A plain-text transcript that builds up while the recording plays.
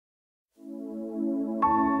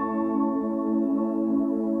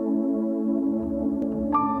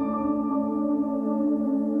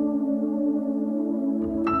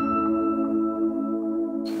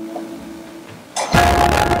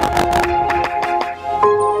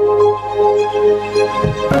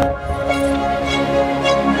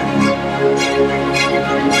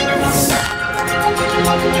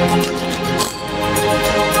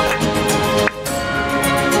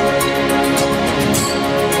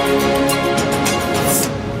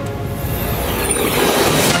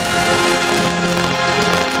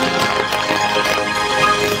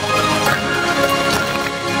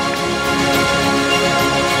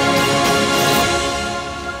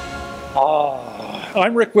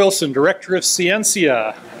I'm Rick Wilson, Director of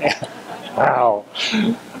Scientia. Wow.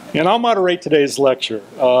 And I'll moderate today's lecture.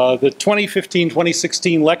 The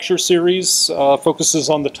 2015-2016 lecture series focuses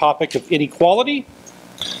on the topic of inequality.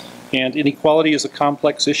 And inequality is a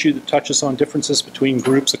complex issue that touches on differences between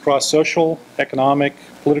groups across social, economic,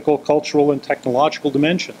 political, cultural, and technological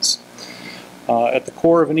dimensions. At the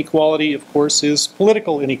core of inequality, of course, is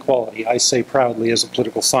political inequality, I say proudly as a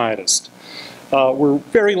political scientist. We're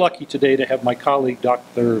very lucky today to have my colleague,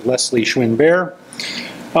 Dr. Leslie Schwindt-Bayer,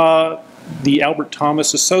 the Albert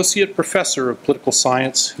Thomas Associate Professor of Political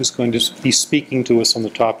Science, who's going to be speaking to us on the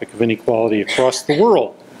topic of inequality across the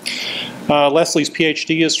world. Leslie's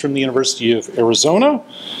PhD is from the University of Arizona,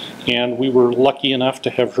 and we were lucky enough to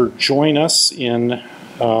have her join us in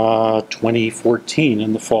 2014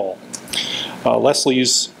 in the fall.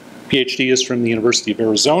 Leslie's PhD is from the University of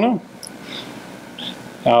Arizona,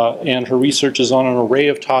 and her research is on an array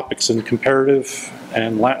of topics in comparative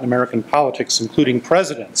and Latin American politics, including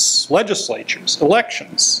presidents, legislatures,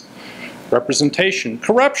 elections, representation,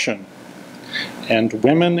 corruption, and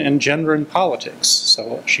women and gender in politics.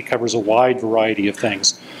 So she covers a wide variety of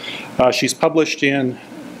things. She's published in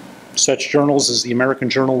such journals as the American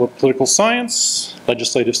Journal of Political Science,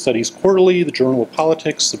 Legislative Studies Quarterly, the Journal of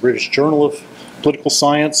Politics, the British Journal of Political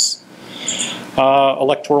Science,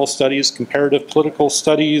 Electoral Studies, Comparative Political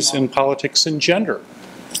Studies in Politics and Gender.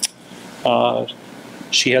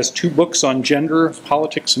 She has 2 books on gender,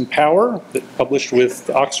 politics, and power that published with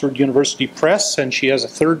Oxford University Press, and she has a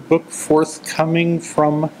 3rd book forthcoming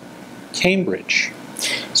from Cambridge.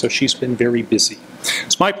 So she's been very busy.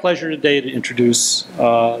 It's my pleasure today to introduce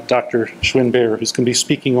Dr. Schwindt-Bayer, who's going to be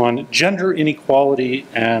speaking on gender inequality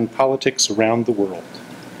and politics around the world.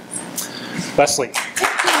 Leslie.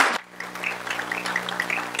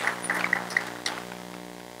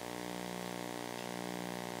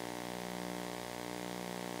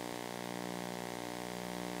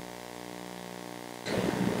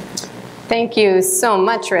 Thank you so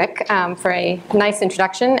much, Rick, for a nice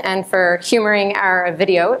introduction and for humoring our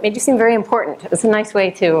video. It made you seem very important. It's a nice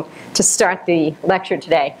way to start the lecture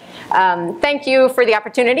today. Thank you for the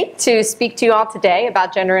opportunity to speak to you all today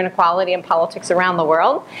about gender inequality and politics around the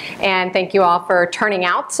world. And thank you all for turning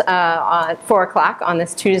out at 4 o'clock on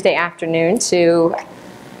this Tuesday afternoon to...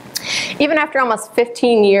 Even after almost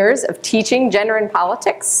 15 years of teaching gender and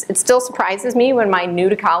politics, it still surprises me when my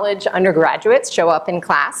new-to-college undergraduates show up in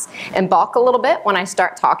class and balk a little bit when I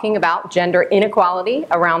start talking about gender inequality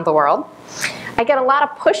around the world. I get a lot of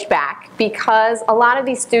pushback because a lot of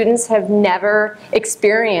these students have never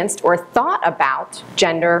experienced or thought about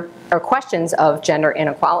gender or questions of gender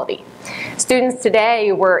inequality. Students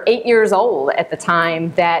today were 8 years old at the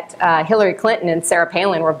time that Hillary Clinton and Sarah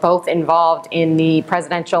Palin were both involved in the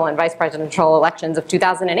presidential and vice presidential elections of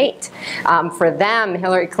 2008. For them,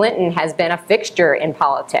 Hillary Clinton has been a fixture in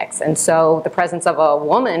politics, and so the presence of a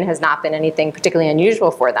woman has not been anything particularly unusual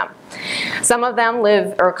for them. Some of them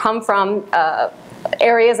live or come from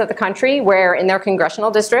areas of the country where in their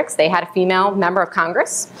congressional districts they had a female member of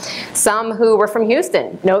Congress. Some who were from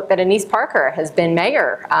Houston. Note that Anise Parker has been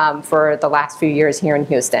mayor for the last few years here in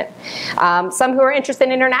Houston. Some who are interested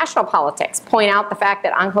in international politics point out the fact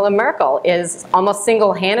that Angela Merkel is almost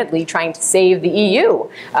single-handedly trying to save the EU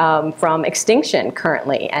from extinction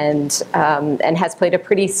currently, and has played a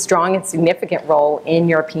pretty strong and significant role in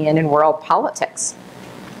European and world politics.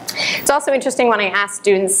 It's also interesting when I ask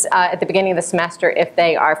students at the beginning of the semester if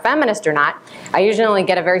they are feminist or not. I usually only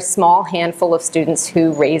get a very small handful of students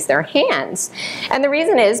who raise their hands. And the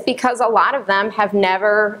reason is because a lot of them have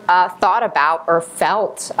never thought about or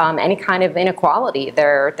felt any kind of inequality.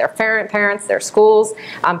 Their parents, their schools,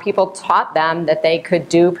 people taught them that they could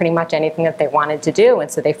do pretty much anything that they wanted to do.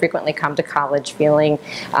 And so they frequently come to college feeling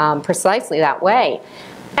precisely that way.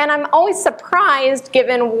 And I'm always surprised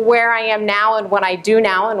given where I am now and what I do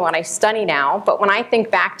now and what I study now. But when I think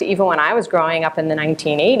back to even when I was growing up in the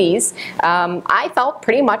 1980s, I felt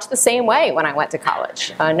pretty much the same way when I went to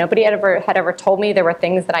college. Nobody had ever told me there were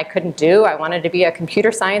things that I couldn't do. I wanted to be a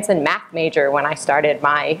computer science and math major when I started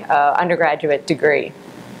my undergraduate degree.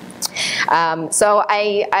 So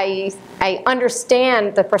I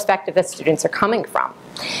understand the perspective that students are coming from.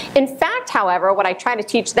 In fact, however, what I try to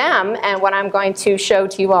teach them and what I'm going to show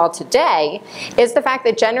to you all today is the fact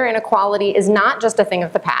that gender inequality is not just a thing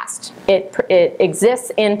of the past. It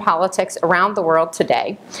exists in politics around the world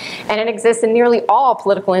today, and it exists in nearly all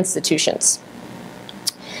political institutions.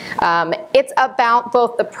 It's about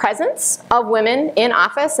both the presence of women in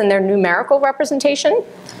office and their numerical representation,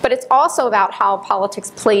 but it's also about how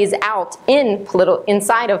politics plays out in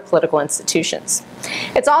inside of political institutions.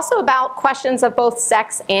 It's also about questions of both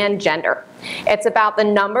sex and gender. It's about the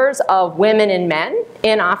numbers of women and men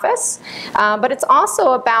in office, but it's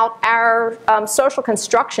also about our social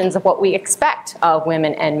constructions of what we expect of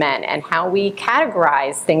women and men and how we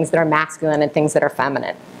categorize things that are masculine and things that are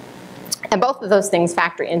feminine. And both of those things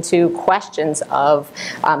factor into questions of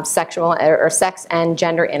sexual or sex and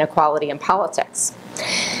gender inequality in politics.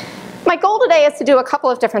 My goal today is to do a couple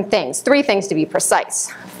of different things, 3 things to be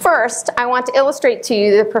precise. First, I want to illustrate to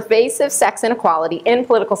you the pervasive sex inequality in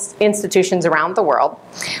political institutions around the world,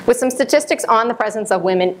 with some statistics on the presence of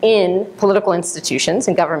women in political institutions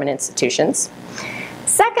and government institutions.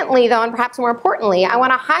 Secondly, though, and perhaps more importantly, I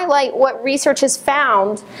want to highlight what research has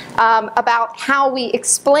found about how we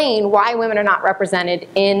explain why women are not represented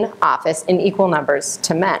in office in equal numbers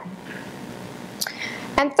to men.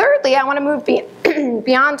 And thirdly, I want to move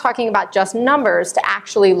beyond talking about just numbers to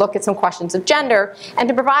actually look at some questions of gender and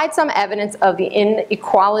to provide some evidence of the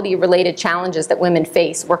inequality-related challenges that women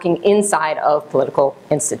face working inside of political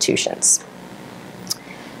institutions.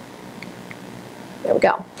 There we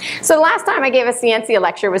go. So the last time I gave a Scientia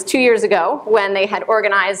lecture was 2 years ago when they had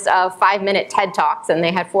organized 5-minute TED Talks, and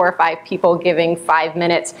they had 4 or 5 people giving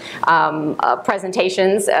 5-minute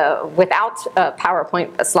presentations without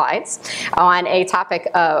PowerPoint slides on a topic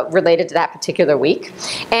related to that particular week.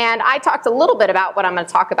 And I talked a little bit about what I'm going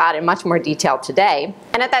to talk about in much more detail today.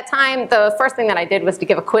 And at that time, the first thing that I did was to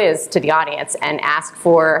give a quiz to the audience and ask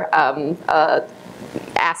for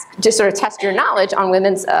to sort of test your knowledge on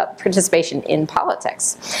women's participation in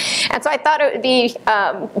politics. And so I thought it would be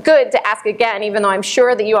good to ask again, even though I'm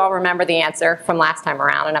sure that you all remember the answer from last time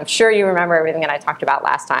around, and I'm sure you remember everything that I talked about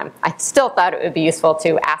last time. I still thought it would be useful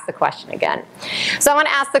to ask the question again. So I want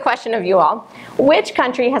to ask the question of you all. Which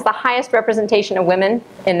country has the highest representation of women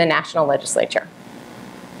in the national legislature?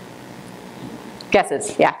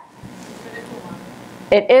 Guesses? Yeah.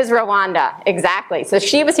 It is Rwanda, exactly. So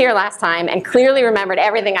she was here last time and clearly remembered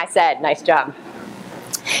everything I said. Nice job.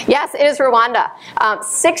 Yes, it is Rwanda.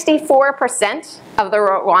 64% of the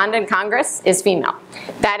Rwandan Congress is female.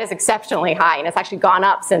 That is exceptionally high, and it's actually gone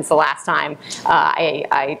up since the last time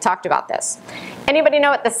I talked about this. Anybody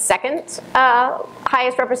know what the second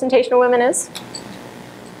highest representation of women is?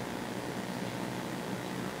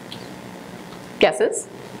 Guesses?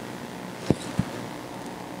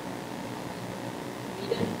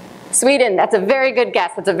 Sweden, that's a very good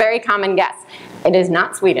guess. That's a very common guess. It is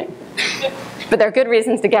not Sweden. But there are good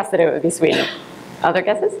reasons to guess that it would be Sweden. Other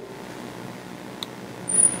guesses?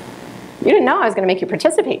 You didn't know I was going to make you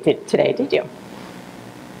participate today, did you?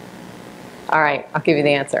 All right, I'll give you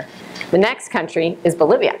the answer. The next country is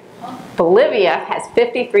Bolivia. Bolivia has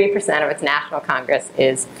 53% of its national Congress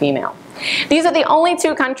is female. These are the only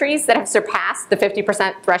 2 countries that have surpassed the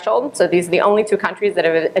 50% threshold. So these are the only 2 countries that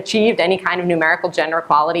have achieved any kind of numerical gender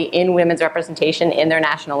equality in women's representation in their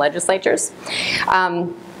national legislatures.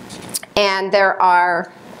 And there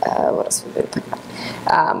are, what else would we talk about?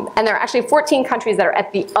 And there are actually 14 countries that are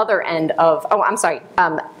at the other end of, oh, I'm sorry.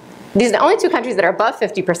 These are the only 2 countries that are above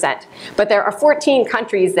 50%, but there are 14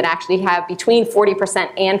 countries that actually have between 40%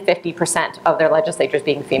 and 50% of their legislatures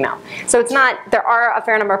being female. So it's not, there are a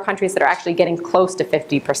fair number of countries that are actually getting close to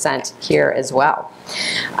 50% here as well.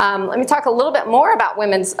 Let me talk a little bit more about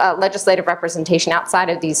women's legislative representation outside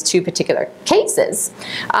of these 2 particular cases.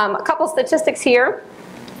 A couple statistics here.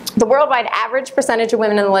 The worldwide average percentage of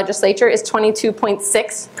women in the legislature is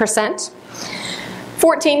 22.6%.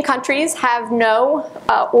 14 countries have no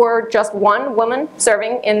or just 1 woman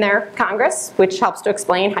serving in their Congress, which helps to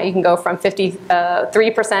explain how you can go from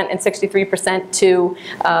 53% and 63% to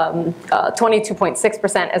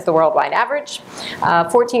 22.6% as the worldwide average.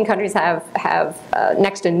 14 countries have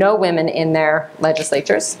next to no women in their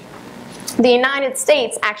legislatures. The United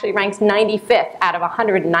States actually ranks 95th out of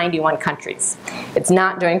 191 countries. It's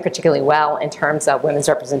not doing particularly well in terms of women's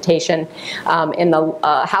representation. In the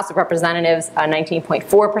House of Representatives,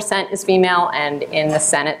 19.4% is female, and in the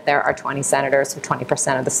Senate there are 20 senators, so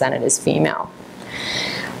 20% of the Senate is female.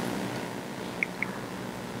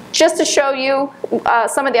 Just to show you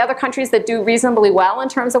some of the other countries that do reasonably well in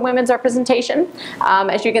terms of women's representation.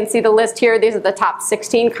 As you can see the list here, these are the top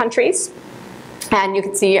 16 countries. And you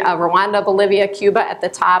can see Rwanda, Bolivia, Cuba at the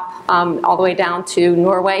top, all the way down to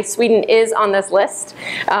Norway. Sweden is on this list,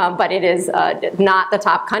 but it is not the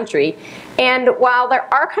top country. And while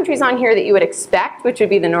there are countries on here that you would expect, which would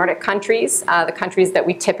be the Nordic countries, the countries that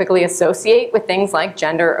we typically associate with things like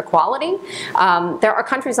gender equality, there are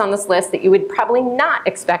countries on this list that you would probably not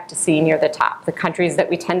expect to see near the top, the countries that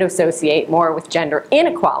we tend to associate more with gender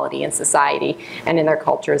inequality in society and in their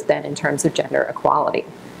cultures than in terms of gender equality.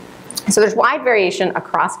 So there's wide variation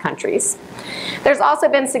across countries. There's also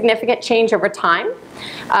been significant change over time.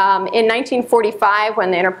 In 1945, when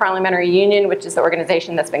the Interparliamentary Union, which is the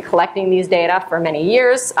organization that's been collecting these data for many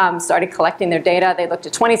years, started collecting their data, they looked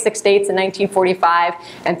at 26 states in 1945,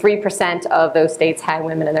 and 3% of those states had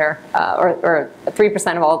women in their, or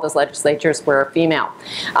 3% of all of those legislatures were female.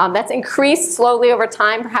 That's increased slowly over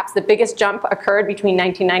time. Perhaps the biggest jump occurred between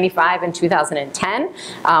 1995 and 2010,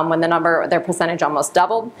 when their percentage almost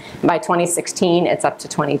doubled. By 2016, it's up to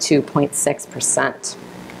 22.6%.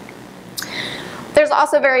 There's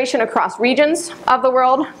also variation across regions of the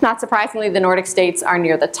world. Not surprisingly, the Nordic states are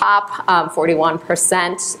near the top,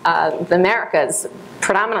 41%. The Americas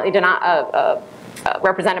predominantly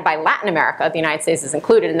represented by Latin America. The United States is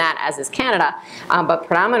included in that, as is Canada, but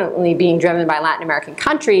predominantly being driven by Latin American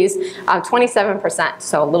countries, 27%.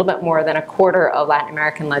 So a little bit more than a quarter of Latin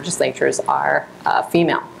American legislatures are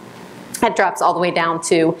female. That drops all the way down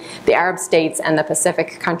to the Arab states and the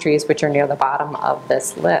Pacific countries, which are near the bottom of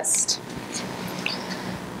this list.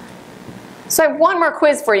 So I have one more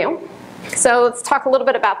quiz for you. So let's talk a little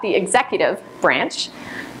bit about the executive branch.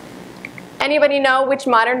 Anybody know which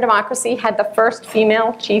modern democracy had the first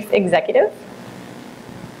female chief executive?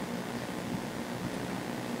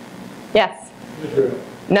 Yes? Israel.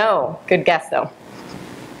 No. Good guess, though.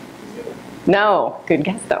 No. Good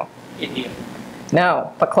guess, though. India.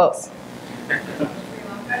 No, but close.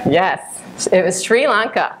 Yes. It was Sri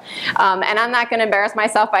Lanka. And I'm not going to embarrass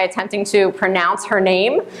myself by attempting to pronounce her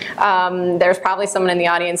name. There's probably someone in the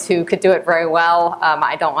audience who could do it very well.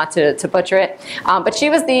 I don't want to butcher it. But she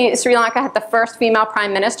was Sri Lanka had the first female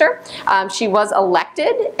prime minister. She was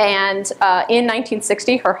elected, and in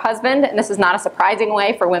 1960, her husband, and this is not a surprising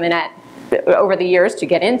way for women over the years to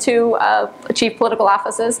get into chief political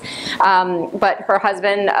offices. But her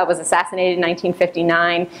husband was assassinated in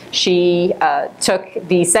 1959. She took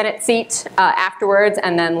the Senate seat afterwards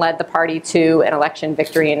and then led the party to an election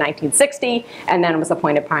victory in 1960 and then was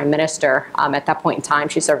appointed prime minister. At that point in time,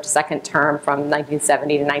 she served a second term from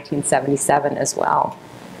 1970 to 1977 as well.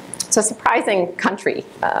 So a surprising country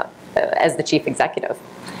as the chief executive.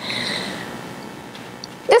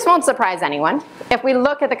 This won't surprise anyone. If we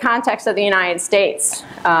look at the context of the United States,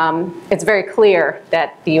 it's very clear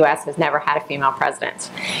that the US has never had a female president.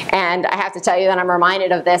 And I have to tell you that I'm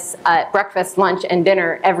reminded of this at breakfast, lunch, and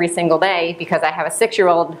dinner every single day because I have a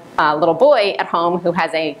 6-year-old little boy at home who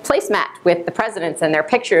has a placemat with the presidents and their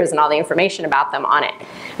pictures and all the information about them on it.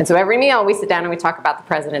 And so every meal we sit down and we talk about the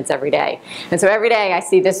presidents every day. And so every day I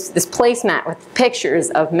see this placemat with pictures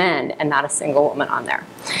of men and not a single woman on there.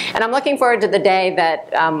 And I'm looking forward to the day that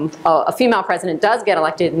a female president does get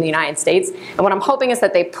elected in the United States. And what I'm hoping is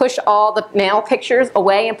that they push all the male pictures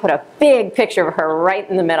away and put a big picture of her right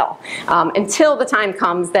in the middle until the time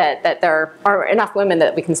comes that there are enough women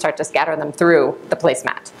that we can start to scatter them through the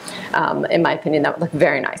placemat. In my opinion, that would look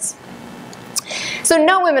very nice. So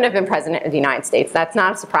no women have been president of the United States. That's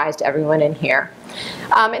not a surprise to everyone in here.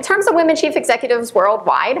 In terms of women chief executives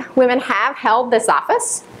worldwide, women have held this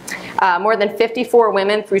office. More than 54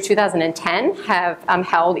 women through 2010 have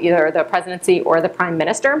held either the presidency or the prime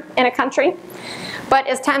minister in a country. But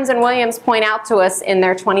as Thames and Williams point out to us in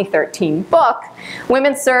their 2013 book,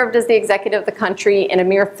 women served as the executive of the country in a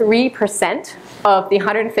mere 3% of the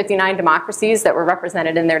 159 democracies that were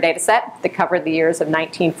represented in their data set that covered the years of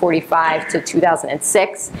 1945 to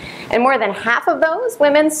 2006. And more than half of those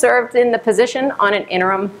women served in the position on an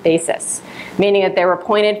interim basis, meaning that they were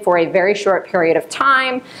appointed for a very short period of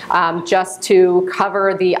time just to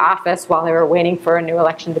cover the office while they were waiting for a new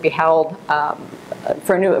election to be held,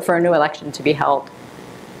 for a new election to be held.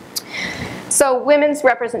 So women's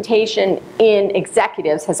representation in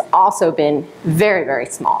executives has also been very, very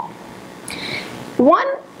small. One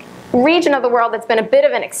region of the world that's been a bit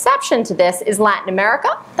of an exception to this is Latin America.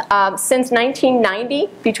 Since 1990,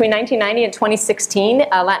 between 1990 and 2016,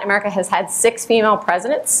 Latin America has had 6 female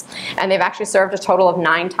presidents, and they've actually served a total of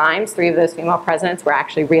 9 times. 3 of those female presidents were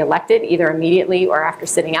actually re-elected, either immediately or after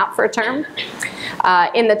sitting out for a term.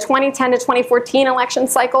 In the 2010 to 2014 election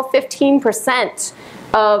cycle, 15%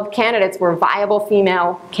 of candidates were viable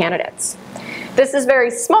female candidates. This is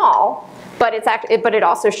very small, but it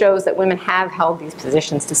also shows that women have held these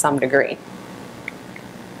positions to some degree.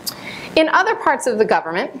 In other parts of the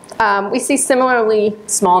government, we see similarly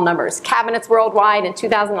small numbers. Cabinets worldwide in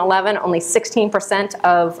 2011, only 16%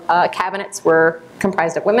 of cabinets were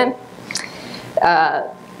comprised of women.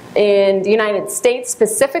 In the United States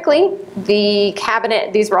specifically, the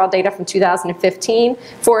cabinet, these were all data from 2015,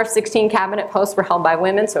 4 of 16 cabinet posts were held by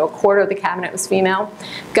women, so a quarter of the cabinet was female.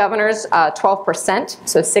 Governors, 12%,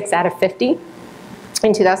 so 6 out of 50.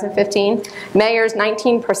 in 2015. Mayors,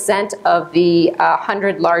 19% of the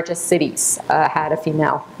 100 largest cities had a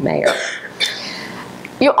female mayor.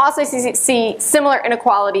 You also see similar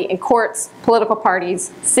inequality in courts, political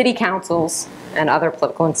parties, city councils, and other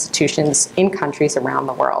political institutions in countries around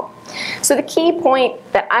the world. So the key point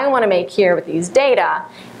that I want to make here with these data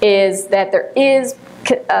is that there is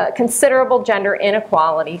considerable gender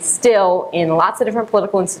inequality still in lots of different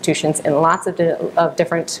political institutions in lots of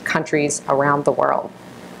different countries around the world.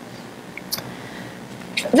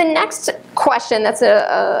 The next question that's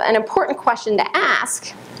an important question to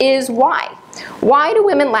ask is why? Why do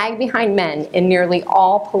women lag behind men in nearly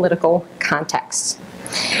all political contexts?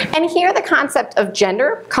 And here the concept of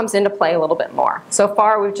gender comes into play a little bit more. So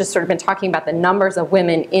far we've just sort of been talking about the numbers of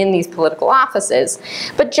women in these political offices,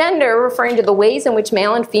 but gender, referring to the ways in which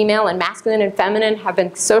male and female and masculine and feminine have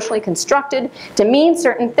been socially constructed to mean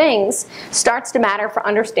certain things, starts to matter for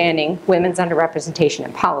understanding women's underrepresentation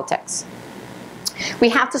in politics. We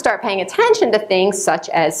have to start paying attention to things such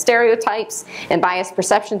as stereotypes and biased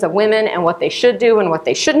perceptions of women and what they should do and what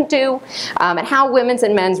they shouldn't do, and how women's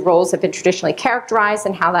and men's roles have been traditionally characterized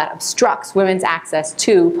and how that obstructs women's access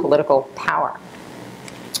to political power.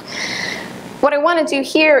 What I want to do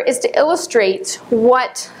here is to illustrate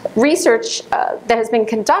what research that has been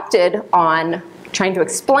conducted on trying to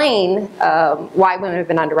explain why women have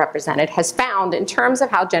been underrepresented has found in terms of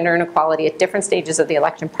how gender inequality at different stages of the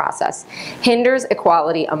election process hinders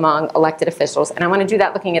equality among elected officials. And I want to do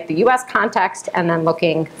that looking at the US context and then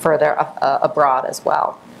looking further abroad as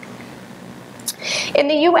well. In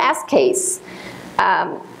the US case,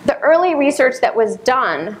 the early research that was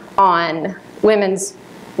done on women's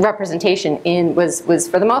representation was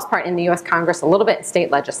for the most part in the US Congress, a little bit in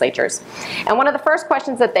state legislatures. And one of the first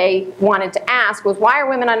questions that they wanted to ask was, why are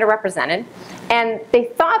women underrepresented? And they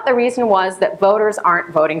thought the reason was that voters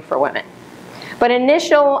aren't voting for women. But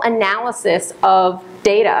initial analysis of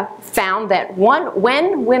data found that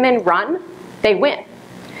when women run, they win.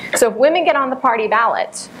 So if women get on the party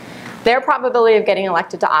ballot, their probability of getting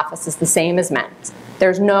elected to office is the same as men's.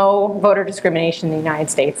 There's no voter discrimination in the United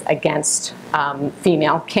States against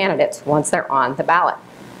female candidates once they're on the ballot.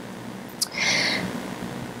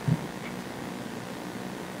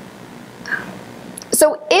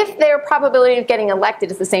 So if their probability of getting elected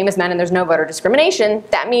is the same as men and there's no voter discrimination,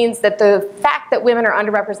 that means that the fact that women are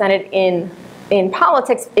underrepresented in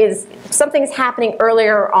politics is something's happening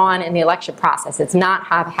earlier on in the election process. It's not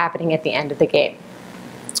happening at the end of the game.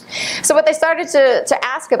 So what they started to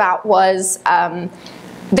ask about was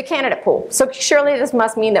the candidate pool. So surely this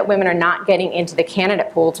must mean that women are not getting into the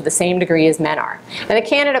candidate pool to the same degree as men are. And the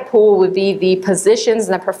candidate pool would be the positions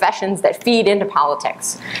and the professions that feed into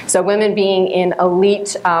politics. So women being in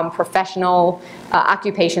elite professional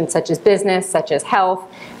occupations such as business, such as health,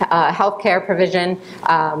 healthcare provision,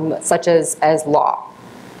 such as law.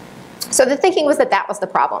 So the thinking was that that was the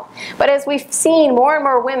problem. But as we've seen more and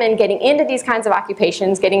more women getting into these kinds of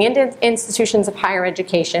occupations, getting into institutions of higher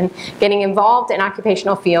education, getting involved in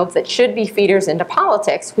occupational fields that should be feeders into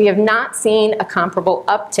politics, we have not seen a comparable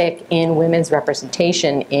uptick in women's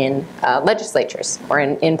representation in legislatures or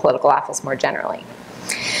in political office more generally.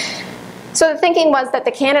 So the thinking was that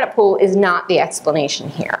the candidate pool is not the explanation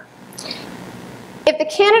here. If the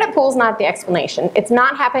candidate pool is not the explanation, it's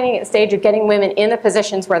not happening at the stage of getting women in the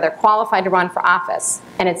positions where they're qualified to run for office,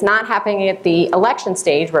 and it's not happening at the election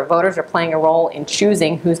stage where voters are playing a role in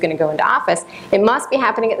choosing who's going to go into office, it must be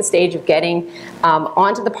happening at the stage of getting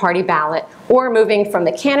onto the party ballot or moving from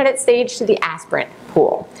the candidate stage to the aspirant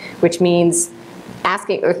pool, which means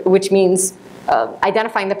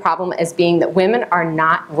identifying the problem as being that women are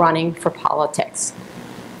not running for politics.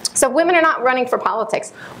 So if women are not running for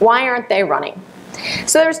politics, why aren't they running?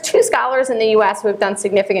 So there's two scholars in the US who have done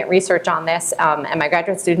significant research on this, and my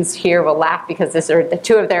graduate students here will laugh because these are the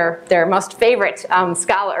two of their most favorite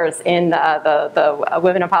scholars in the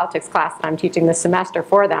Women in Politics class that I'm teaching this semester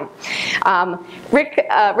for them.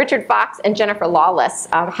 Richard Fox and Jennifer Lawless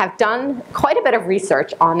have done quite a bit of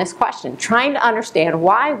research on this question, trying to understand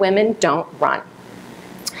why women don't run.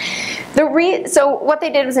 So what they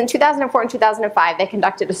did was in 2004 and 2005, they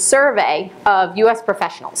conducted a survey of US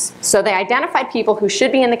professionals. So they identified people who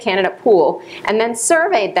should be in the candidate pool and then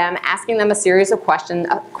surveyed them, asking them a series of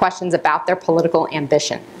questions about their political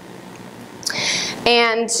ambition.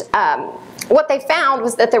 And what they found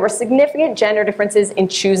was that there were significant gender differences in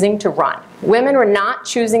choosing to run. Women were not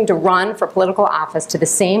choosing to run for political office to the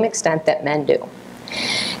same extent that men do.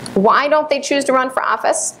 Why don't they choose to run for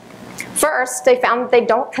office? First, they found that they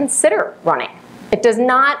don't consider running. It does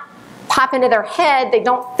not pop into their head, they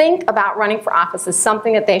don't think about running for office as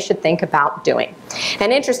something that they should think about doing.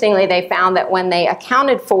 And interestingly, they found that when they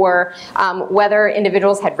accounted for whether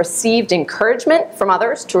individuals had received encouragement from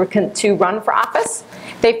others to run for office,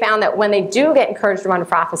 they found that when they do get encouraged to run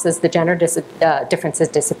for offices, the gender differences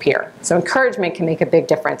disappear. So encouragement can make a big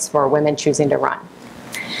difference for women choosing to run.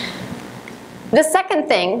 The second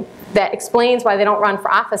thing that explains why they don't run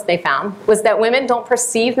for office, they found, was that women don't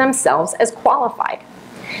perceive themselves as qualified.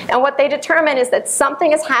 And what they determine is that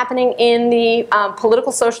something is happening in the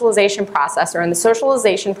political socialization process, or in the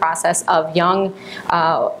socialization process of young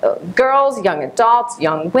girls, young adults,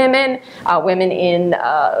 young women, women in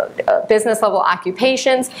business level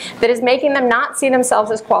occupations, that is making them not see themselves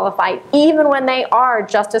as qualified, even when they are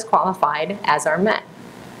just as qualified as our men.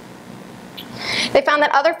 They found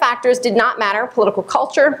that other factors did not matter. Political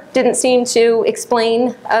culture didn't seem to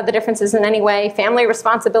explain the differences in any way. Family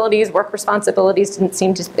responsibilities, work responsibilities didn't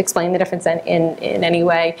seem to explain the difference in any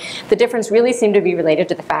way. The difference really seemed to be related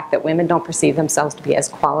to the fact that women don't perceive themselves to be as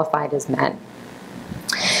qualified as men.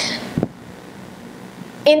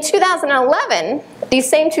 In 2011, these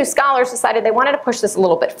same two scholars decided they wanted to push this a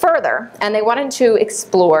little bit further, and they wanted to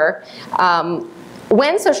explore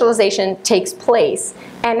when socialization takes place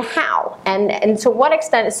and how, and to what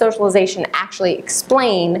extent does socialization actually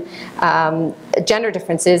explain gender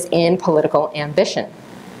differences in political ambition.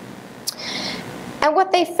 And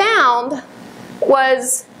what they found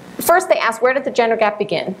was, first they asked, where did the gender gap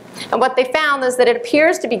begin? And what they found is that it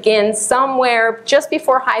appears to begin somewhere just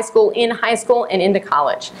before high school, in high school, and into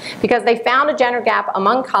college. Because they found a gender gap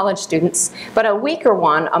among college students, but a weaker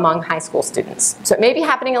one among high school students. So it may be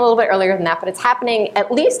happening a little bit earlier than that, but it's happening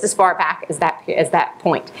at least as far back as that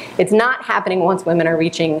point. It's not happening once women are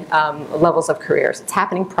reaching levels of careers. It's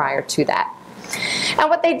happening prior to that. And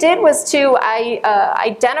what they did was to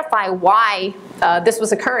identify why this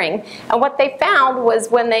was occurring. And what they found was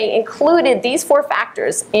when they included these four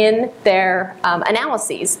factors in their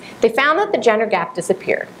analyses, they found that the gender gap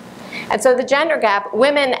disappeared. And so the gender gap,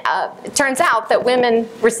 women, it turns out that women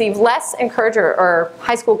receive less encouragement, or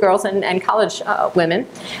high school girls and college women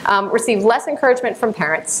receive less encouragement from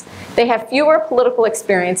parents. They have fewer political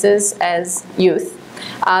experiences as youth.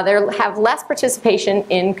 They have less participation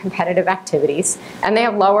in competitive activities, and they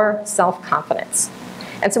have lower self-confidence.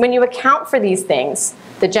 And so when you account for these things,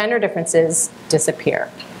 the gender differences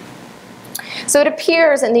disappear. So it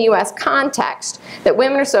appears in the US context that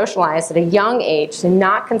women are socialized at a young age to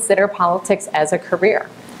not consider politics as a career.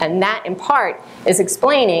 And that, in part, is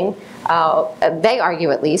explaining, they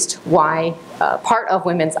argue at least, why part of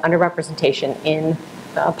women's underrepresentation in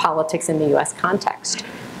politics in the US context.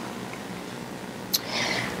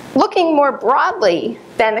 Looking more broadly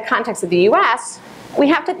than the context of the US, we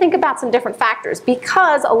have to think about some different factors,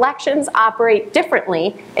 because elections operate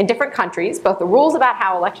differently in different countries, both the rules about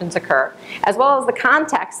how elections occur, as well as the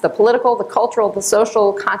context, the political, the cultural, the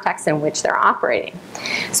social context in which they're operating.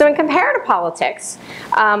 So in comparative politics,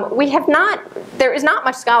 there is not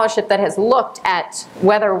much scholarship that has looked at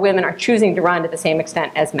whether women are choosing to run to the same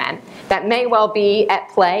extent as men. That may well be at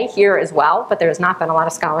play here as well, but there has not been a lot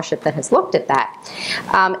of scholarship that has looked at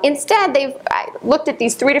that. Instead, they've looked at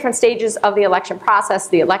these three different stages of the election process.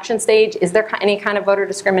 The election stage, is there any kind of voter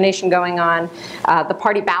discrimination going on? The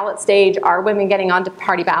party ballot stage, are women getting onto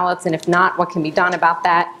party ballots? And if not, what can be done about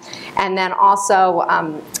that? And then also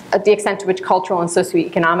the extent to which cultural and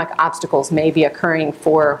socioeconomic obstacles may be occurring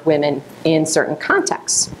for women in certain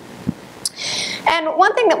contexts. And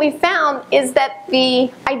one thing that we found is that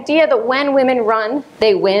the idea that when women run,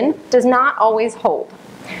 they win, does not always hold.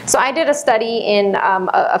 So I did a study in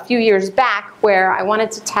a few years back where I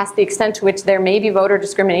wanted to test the extent to which there may be voter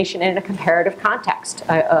discrimination in a comparative context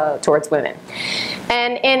towards women.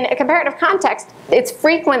 And in a comparative context, it's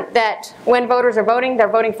frequent that when voters are voting, they're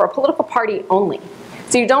voting for a political party only.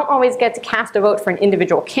 So you don't always get to cast a vote for an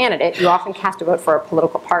individual candidate. You often cast a vote for a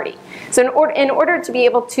political party. So in order to be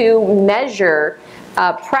able to measure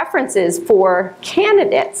preferences for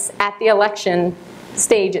candidates at the election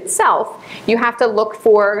stage itself, you have to look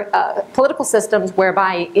for political systems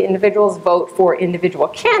whereby individuals vote for individual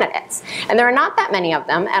candidates. And there are not that many of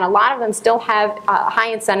them, and a lot of them still have high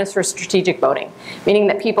incentives for strategic voting, meaning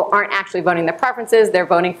that people aren't actually voting their preferences, they're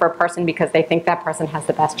voting for a person because they think that person has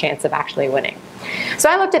the best chance of actually winning. So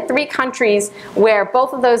I looked at 3 countries where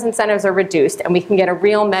both of those incentives are reduced, and we can get a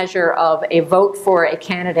real measure of a vote for a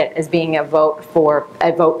candidate as being a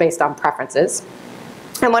vote based on preferences.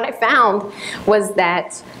 And what I found was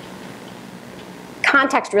that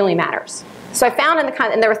context really matters. So I found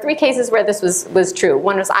and there were 3 cases where this was true.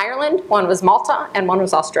 One was Ireland, one was Malta, and one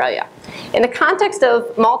was Australia. In the context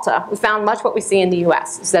of Malta, we found much what we see in the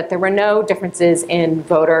US, is that there were no differences in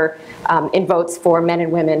votes for men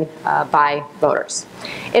and women by voters.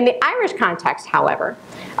 In the Irish context, however,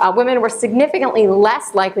 women were significantly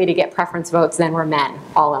less likely to get preference votes than were men,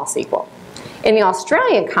 all else equal. In the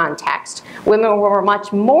Australian context, women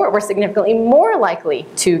were significantly more likely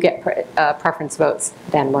to get preference votes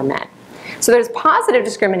than were men. So there's positive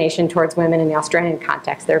discrimination towards women in the Australian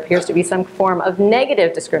context. There appears to be some form of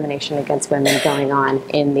negative discrimination against women going on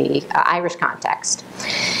in the Irish context.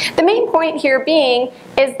 The main point here being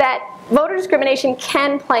is that voter discrimination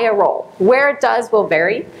can play a role. Where it does will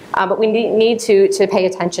vary, but we need to pay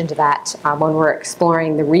attention to that when we're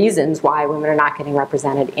exploring the reasons why women are not getting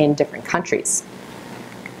represented in different countries.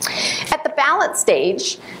 At the ballot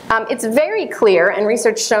stage, it's very clear, and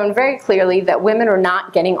research shown very clearly, that women are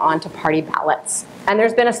not getting onto party ballots. And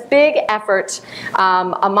there's been a big effort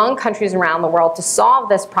among countries around the world to solve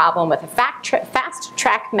this problem with a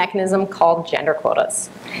fast-track mechanism called gender quotas.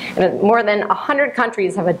 And more than 100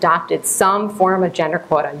 countries have adopted some form of gender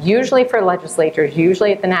quota, usually for legislatures,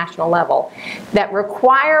 usually at the national level, that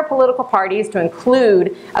require political parties to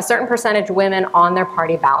include a certain percentage of women on their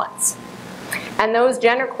party ballots. And those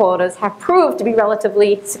gender quotas have proved to be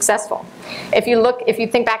relatively successful. If you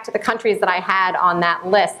think back to the countries that I had on that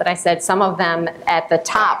list, that I said some of them at the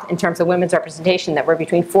top in terms of women's representation that were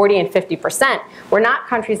between 40 and 50%, were not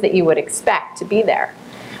countries that you would expect to be there.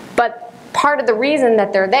 But part of the reason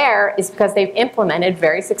that they're there is because they've implemented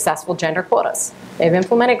very successful gender quotas. They've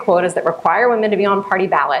implemented quotas that require women to be on party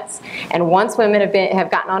ballots, and once women have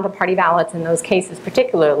gotten onto party ballots in those cases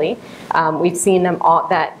particularly, we've seen them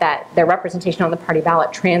that their representation on the party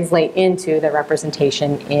ballot translate into their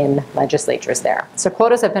representation in legislatures there. So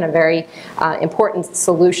quotas have been a very important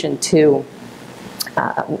solution to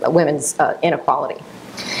women's inequality.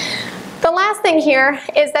 The last thing here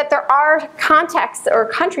is that there are contexts or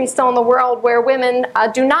countries still in the world where women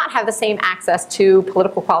do not have the same access to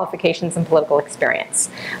political qualifications and political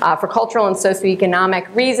experience. For cultural and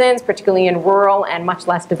socioeconomic reasons, particularly in rural and much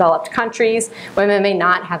less developed countries, women may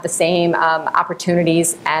not have the same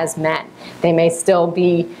opportunities as men. They may still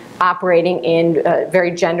be operating in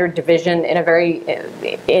very gendered division,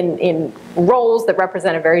 in roles that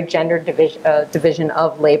represent a very gendered division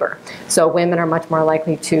of labor. So women are much more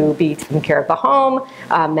likely to be taking care of the home.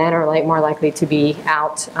 Men are more likely to be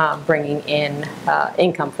out bringing in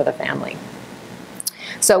income for the family.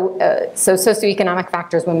 So socioeconomic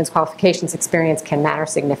factors, women's qualifications, experience can matter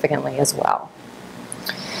significantly as well.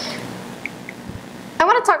 I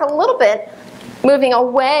want to talk a little bit, moving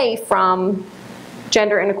away from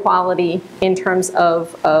gender inequality in terms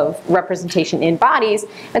of representation in bodies,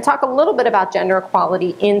 and talk a little bit about gender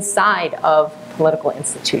equality inside of political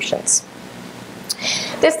institutions.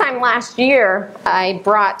 This time last year, I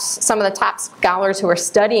brought some of the top scholars who are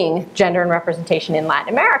studying gender and representation in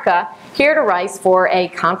Latin America here to Rice for a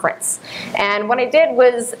conference. And what I did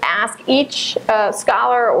was ask each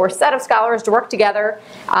scholar or set of scholars to work together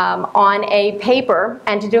on a paper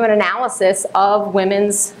and to do an analysis of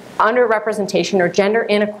women's underrepresentation or gender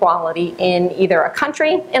inequality in either a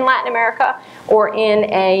country in Latin America or in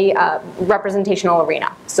a representational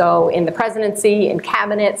arena. So in the presidency, in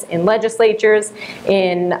cabinets, in legislatures,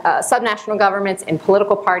 in subnational governments, in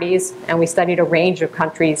political parties, and we studied a range of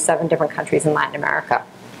countries, 7 different countries in Latin America.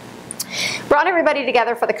 Brought everybody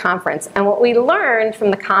together for the conference, and what we learned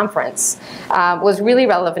from the conference was really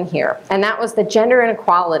relevant here, and that was that gender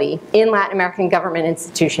inequality in Latin American government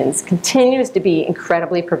institutions continues to be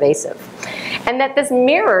incredibly pervasive, and that this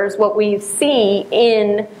mirrors what we see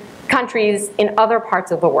in countries in other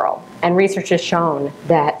parts of the world. And research has shown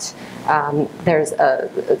that there's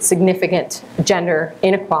a significant gender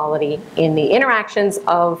inequality in the interactions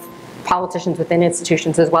of politicians within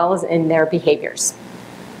institutions as well as in their behaviors.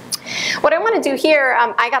 What I want to do here,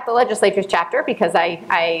 I got the legislatures chapter because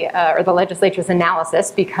or the legislatures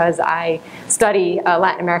analysis because I study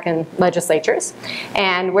Latin American legislatures,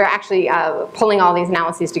 and we're actually pulling all these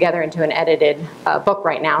analyses together into an edited book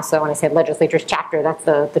right now. So when I say legislatures chapter, that's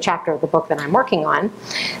the chapter of the book that I'm working on.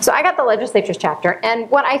 So I got the legislatures chapter, and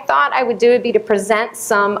what I thought I would do would be to present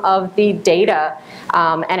some of the data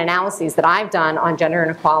and analyses that I've done on gender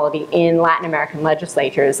inequality in Latin American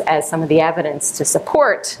legislatures as some of the evidence to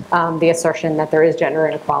support the assertion that there is gender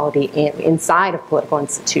inequality inside of political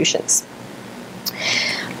institutions.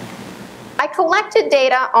 I collected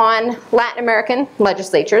data on Latin American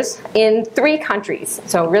legislatures in 3 countries.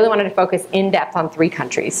 So really wanted to focus in depth on 3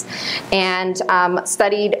 countries. And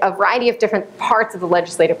studied a variety of different parts of the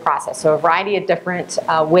legislative process. So a variety of different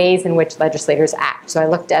ways in which legislators act. So I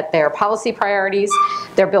looked at their policy priorities,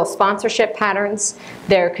 their bill sponsorship patterns,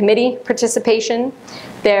 their committee participation,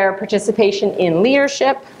 their participation in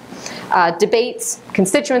leadership, debates,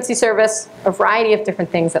 constituency service, a variety of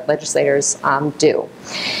different things that legislators do.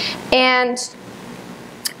 And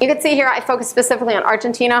you can see here I focus specifically on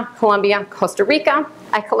Argentina, Colombia, Costa Rica.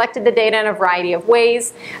 I collected the data in a variety of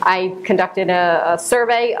ways. I conducted a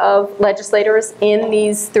survey of legislators in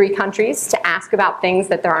these 3 countries to ask about things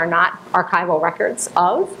that there are not archival records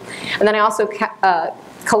of. And then I also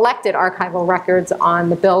collected archival records on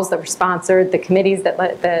the bills that were sponsored, the committees that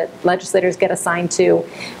the legislators get assigned to,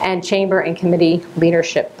 and chamber and committee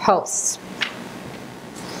leadership posts.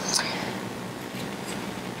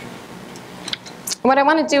 What I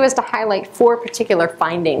want to do is to highlight 4 particular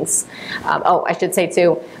findings. I should say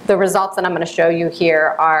too, the results that I'm going to show you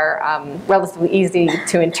here are relatively easy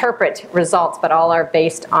to interpret results, but all are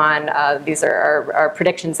based on, these are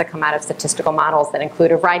predictions that come out of statistical models that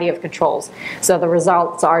include a variety of controls. So the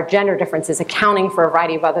results are gender differences accounting for a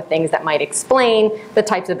variety of other things that might explain the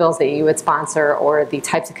types of bills that you would sponsor or the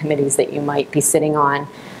types of committees that you might be sitting on.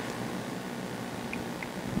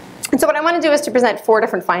 And so what I want to do is to present 4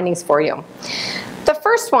 different findings for you. The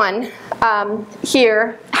first one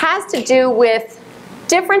here has to do with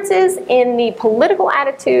differences in the political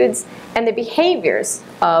attitudes and the behaviors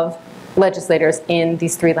of legislators in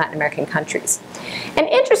these 3 Latin American countries. And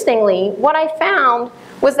interestingly, what I found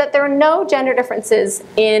was that there are no gender differences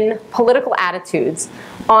in political attitudes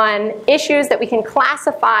on issues that we can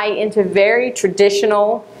classify into very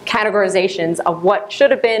traditional categorizations of what should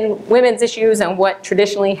have been women's issues and what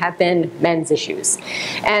traditionally have been men's issues.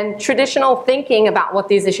 And traditional thinking about what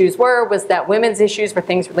these issues were was that women's issues were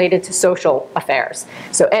things related to social affairs.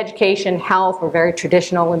 So education, health were very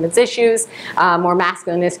traditional women's issues. More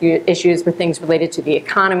masculine issues were things related to the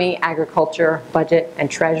economy, agriculture, budget, and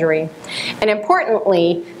treasury. And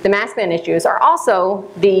importantly, the masculine issues are also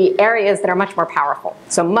the areas that are much more powerful.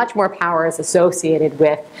 So much more power is associated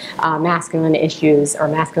with masculine issues or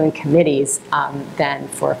masculine committees than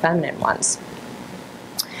for feminine ones.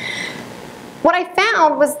 What I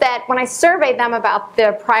found was that when I surveyed them about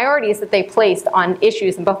the priorities that they placed on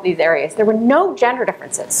issues in both of these areas, there were no gender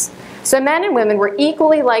differences. So men and women were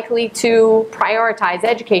equally likely to prioritize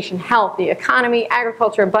education, health, the economy,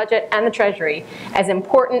 agriculture, budget, and the treasury as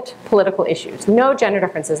important political issues. No gender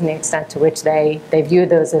differences in the extent to which they viewed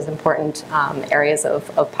those as important areas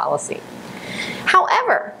of policy.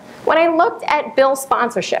 However, when I looked at bill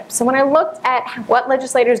sponsorship, so when I looked at what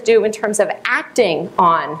legislators do in terms of acting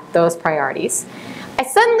on those priorities, I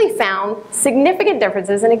suddenly found significant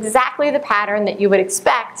differences in exactly the pattern that you would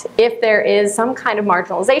expect if there is some kind of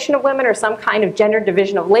marginalization of women or some kind of gender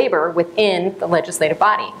division of labor within the legislative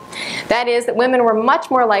body. That is that women were much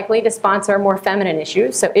more likely to sponsor more feminine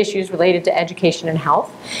issues, so issues related to education and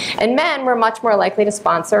health, and men were much more likely to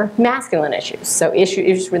sponsor masculine issues, so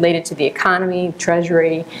issues related to the economy,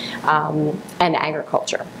 treasury, and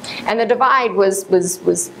agriculture. And the divide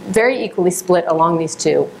was very equally split along these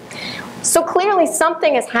 2. So clearly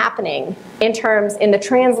something is happening in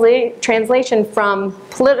the translation from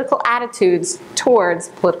political attitudes towards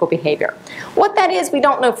political behavior. What that is, we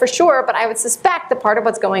don't know for sure, but I would suspect that part of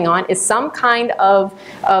what's going on is some kind of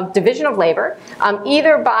division of labor,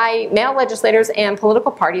 either by male legislators and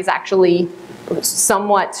political parties actually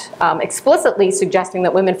somewhat explicitly suggesting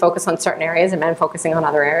that women focus on certain areas and men focusing on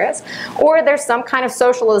other areas, or there's some kind of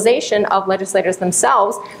socialization of legislators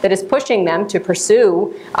themselves that is pushing them to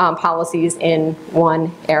pursue policies in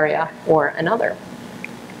one area or another.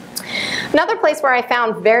 Another place where I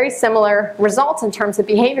found very similar results in terms of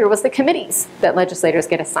behavior was the committees that legislators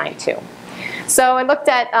get assigned to. So I looked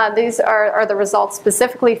at, these are the results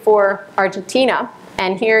specifically for Argentina,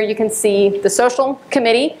 and here you can see the Social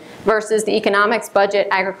Committee versus the Economics, Budget,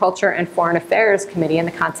 Agriculture, and Foreign Affairs Committee in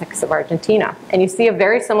the context of Argentina. And you see a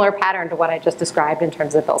very similar pattern to what I just described in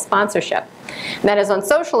terms of bill sponsorship. And that is on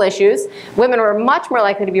social issues, women were much more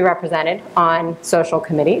likely to be represented on social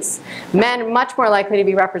committees. Men much more likely to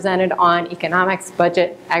be represented on economics,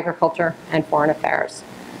 budget, agriculture, and foreign affairs.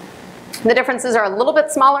 The differences are a little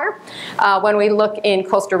bit smaller when we look in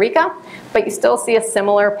Costa Rica, but you still see a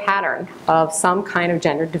similar pattern of some kind of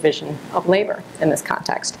gender division of labor in this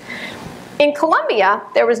context. In Colombia,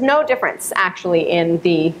 there was no difference actually in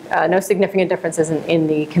the, no significant differences in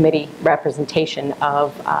the committee representation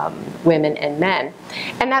of women and men.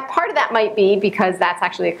 And that part of that might be because that's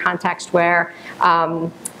actually a context where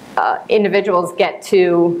individuals get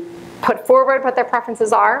to put forward what their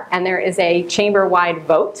preferences are, and there is a chamber-wide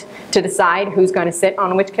vote to decide who's going to sit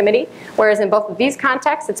on which committee. Whereas in both of these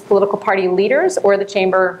contexts, it's political party leaders or the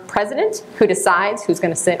chamber president who decides who's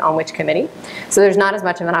going to sit on which committee. So there's not as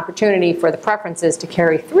much of an opportunity for the preferences to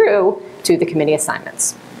carry through to the committee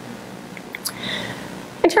assignments.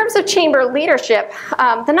 In terms of chamber leadership,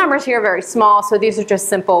 the numbers here are very small, so these are just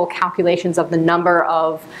simple calculations of the number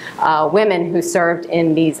of women who served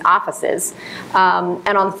in these offices. And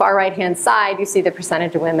on the far right-hand side, you see the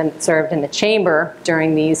percentage of women that served in the chamber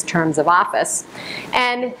during these terms of office.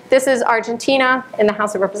 And this is Argentina in the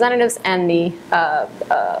House of Representatives and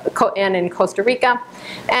in Costa Rica.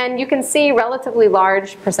 And you can see relatively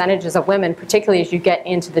large percentages of women, particularly as you get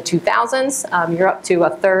into the 2000s. You're up to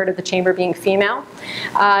 1/3 of the chamber being female.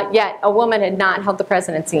 Yet a woman had not held the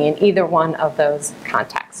presidency in either one of those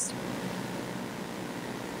contexts.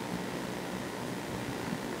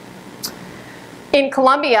 In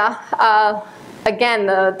Colombia, again,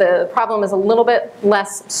 the problem is a little bit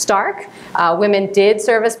less stark. Women did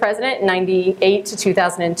serve as president in 98 to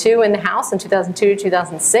 2002 in the House, and 2002 to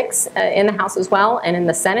 2006 in the House as well, and in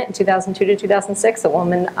the Senate in 2002 to 2006, a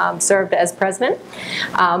woman served as president.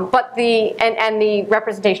 But the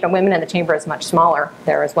representation of women in the chamber is much smaller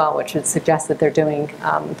there as well, which would suggest that they're doing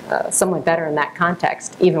somewhat better in that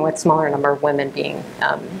context, even with smaller number of women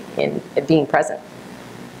being present.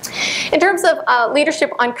 In terms of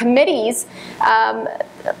leadership on committees,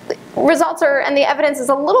 results are, and the evidence is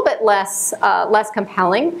a little bit less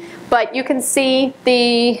compelling, but you can see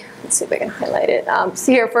let's see if I can highlight it.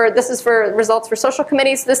 So here, this is for results for social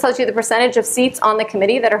committees. This tells you the percentage of seats on the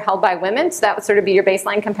committee that are held by women, so that would sort of be your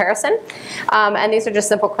baseline comparison. And these are just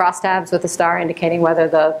simple crosstabs with a star indicating whether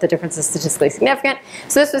the difference is statistically significant.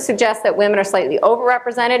 So this would suggest that women are slightly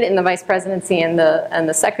overrepresented in the vice presidency and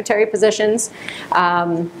the secretary positions.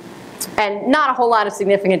 And not a whole lot of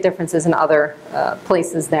significant differences in other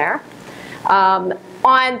places there.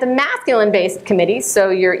 On the masculine-based committees, so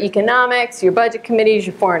your economics, your budget committees,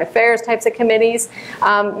 your foreign affairs types of committees,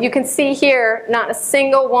 you can see here not a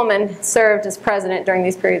single woman served as president during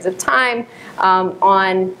these periods of time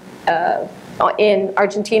in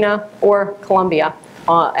Argentina or Colombia.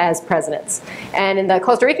 As presidents. And in the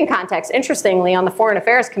Costa Rican context, interestingly, on the Foreign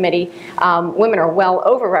Affairs Committee, women are well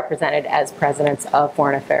overrepresented as presidents of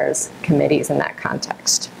foreign affairs committees in that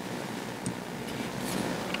context.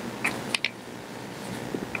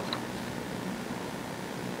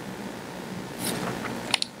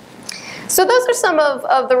 So those are some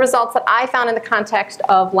of the results that I found in the context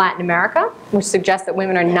of Latin America, which suggests that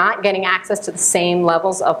women are not getting access to the same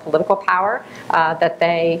levels of political power that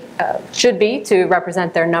they should be to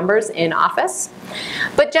represent their numbers in office.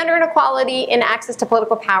 But gender inequality in access to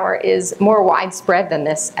political power is more widespread than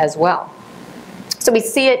this as well. So we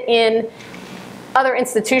see it in other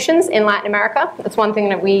institutions in Latin America. That's one thing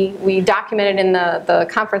that we documented in the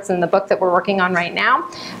conference and the book that we're working on right now,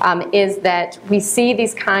 is that we see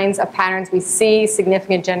these kinds of patterns. We see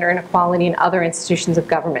significant gender inequality in other institutions of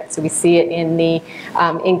government. So we see it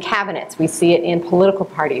in cabinets. We see it in political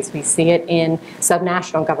parties. We see it in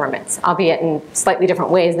subnational governments, albeit in slightly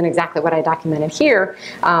different ways than exactly what I documented here.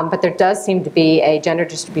 But there does seem to be a gender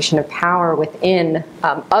distribution of power within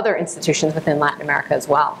other institutions within Latin America as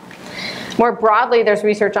well. More broadly, there's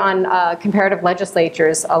research on comparative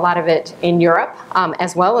legislatures, a lot of it in Europe,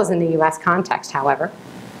 as well as in the US context, however,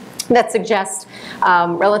 that suggests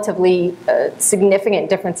relatively significant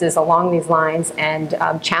differences along these lines and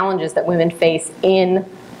challenges that women face in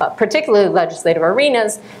particularly legislative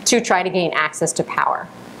arenas to try to gain access to power.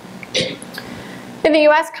 In the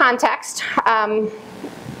US context,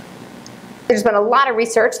 there's been a lot of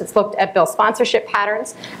research that's looked at bill sponsorship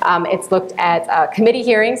patterns. It's looked at committee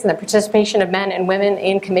hearings and the participation of men and women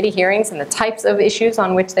in committee hearings and the types of issues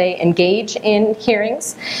on which they engage in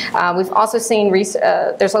hearings. We've also seen,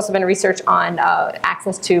 there's also been research on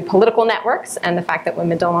access to political networks and the fact that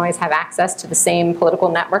women don't always have access to the same political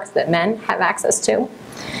networks that men have access to.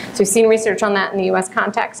 So we've seen research on that in the US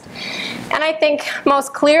context. And I think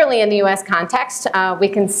most clearly in the US context, we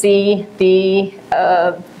can see the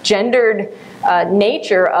gendered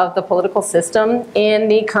nature of the political system in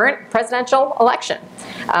the current presidential election.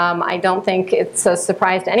 I don't think it's a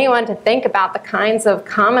surprise to anyone to think about the kinds of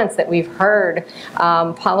comments that we've heard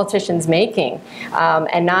politicians making.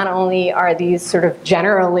 And not only are these sort of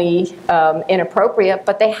generally inappropriate,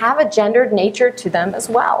 but they have a gendered nature to them as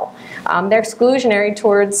well. They're exclusionary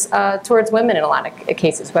towards women in a lot of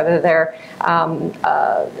cases, whether they're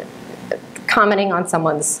commenting on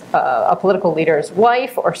someone's, a political leader's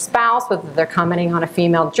wife or spouse, whether they're commenting on a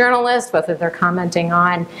female journalist, whether they're commenting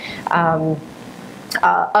on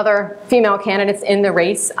other female candidates in the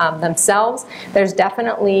race themselves. There's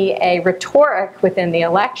definitely a rhetoric within the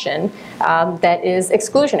election that is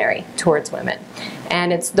exclusionary towards women.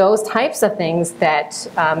 And it's those types of things that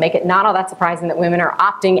make it not all that surprising that women are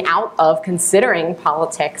opting out of considering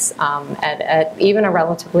politics at even a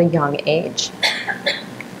relatively young age.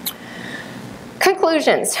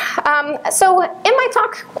 Conclusions. So in my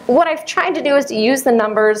talk, what I've tried to do is to use the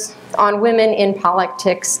numbers on women in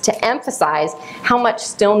politics to emphasize how much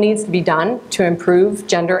still needs to be done to improve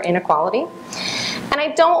gender inequality. And I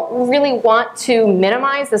don't really want to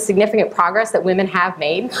minimize the significant progress that women have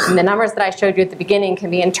made. And the numbers that I showed you at the beginning can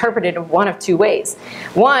be interpreted in one of two ways.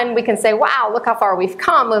 One, we can say, wow, look how far we've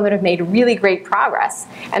come. Women have made really great progress.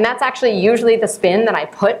 And that's actually usually the spin that I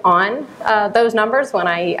put on those numbers when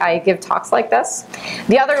I give talks like this.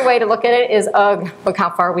 The other way to look at it is, look how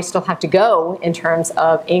far we still have to go in terms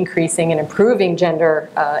of increasing and improving gender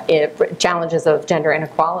challenges of gender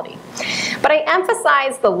inequality. But I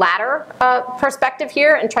emphasize the latter perspective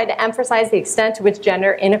here and tried to emphasize the extent to which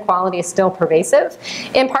gender inequality is still pervasive,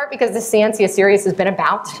 in part because the Scientia series has been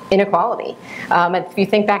about inequality. If you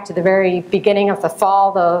think back to the very beginning of the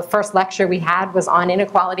fall, the first lecture we had was on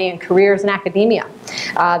inequality in careers in academia.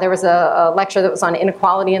 There was a lecture that was on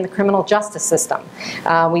inequality in the criminal justice system.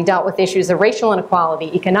 We dealt with issues of racial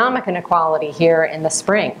inequality, economic inequality here in the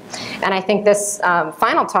spring. And I think this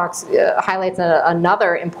final talk highlights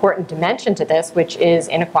another important dimension to this, which is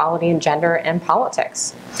inequality in gender and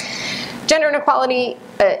politics. Gender inequality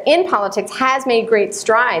in politics has made great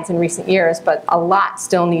strides in recent years, but a lot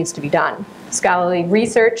still needs to be done. Scholarly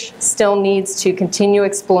research still needs to continue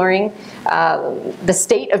exploring the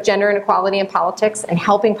state of gender inequality in politics and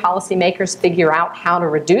helping policymakers figure out how to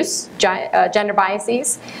reduce gender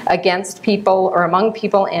biases against people or among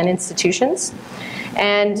people and institutions.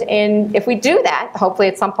 And if we do that, hopefully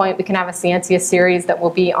at some point we can have a Scientia series that will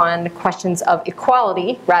be on questions of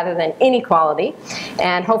equality rather than inequality,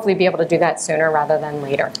 and hopefully be able to do that sooner rather than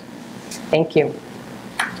later. Thank you.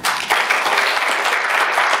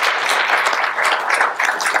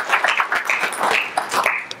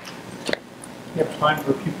 We have time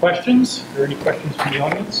for a few questions. Are there any questions from the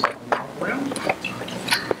audience? Around?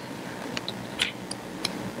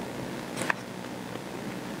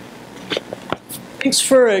 Thanks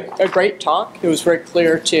for a great talk. It was very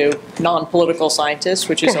clear to non-political scientists,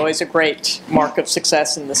 which is always a great mark of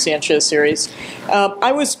success in the Scientia series.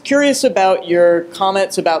 I was curious about your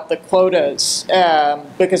comments about the quotas,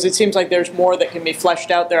 because it seems like there's more that can be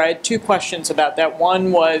fleshed out there. I had two questions about that.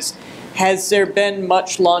 One was, has there been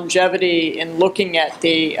much longevity in looking at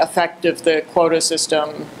the effect of the quota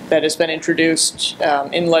system that has been introduced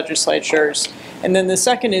in legislatures? And then the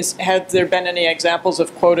second is, have there been any examples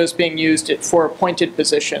of quotas being used for appointed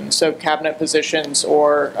positions, so cabinet positions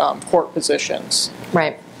or court positions?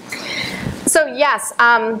 Right. So yes,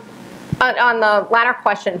 on the latter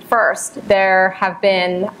question first, there have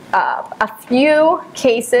been a few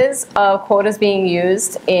cases of quotas being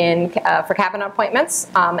used for cabinet appointments,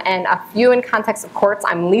 and a few in context of courts.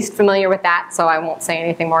 I'm least familiar with that, so I won't say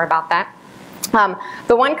anything more about that.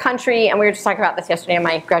 The one country, and we were just talking about this yesterday in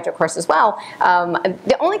my graduate course as well,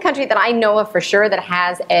 the only country that I know of for sure that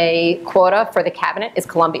has a quota for the cabinet is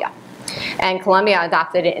Colombia. And Colombia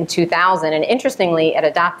adopted it in 2000, and interestingly, it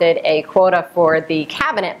adopted a quota for the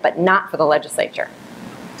cabinet, but not for the legislature.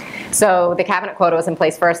 So the cabinet quota was in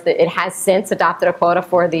place first. It has since adopted a quota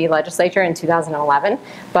for the legislature in 2011,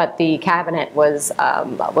 but the cabinet was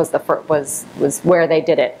where they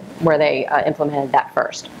did it, where they implemented that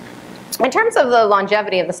first. In terms of the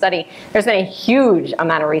longevity of the study, there's been a huge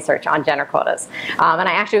amount of research on gender quotas. And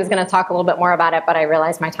I actually was going to talk a little bit more about it, but I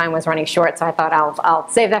realized my time was running short, so I thought I'll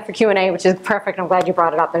save that for Q&A, which is perfect. I'm glad you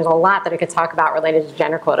brought it up. There's a lot that I could talk about related to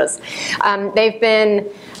gender quotas. They've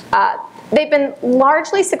been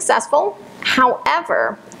largely successfare.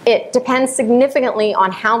 However, it depends significantly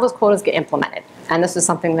on how those quotas get implemented. And this is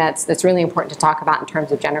something that's really important to talk about in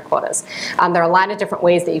terms of gender quotas. There are a lot of different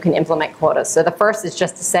ways that you can implement quotas. So the first is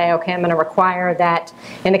just to say, okay, I'm going to require that,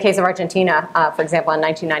 in the case of Argentina, for example, in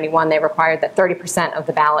 1991, they required that 30% of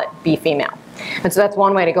the ballot be female. And so that's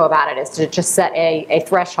one way to go about it, is to just set a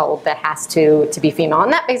threshold that has to be female.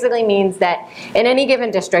 And that basically means that in any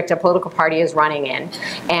given district, a political party is running in.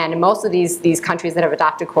 And in most of these countries that have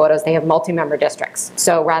adopted quotas, they have multi-member districts.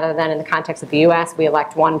 So rather than in the context of the US, we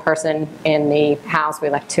elect one person in the House, we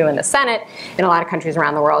elect two in the Senate. In a lot of countries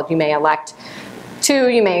around the world, you may elect 2,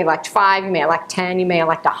 you may elect 5, you may elect 10, you may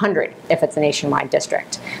elect 100 if it's a nationwide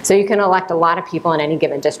district. So you can elect a lot of people in any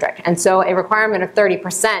given district. And so a requirement of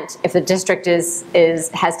 30%, if the district has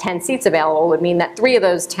 10 seats available, would mean that 3 of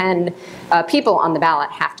those 10 people on the ballot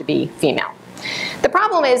have to be female. The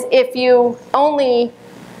problem is if you only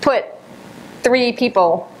put 3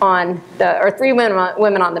 people on or 3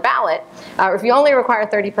 women on the ballot, or if you only require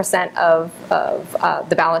 30% of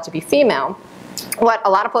the ballot to be female, what a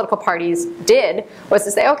lot of political parties did was to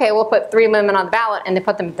say, okay, we'll put 3 women on the ballot, and they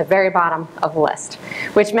put them at the very bottom of the list,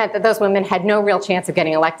 which meant that those women had no real chance of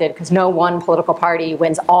getting elected because no one political party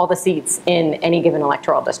wins all the seats in any given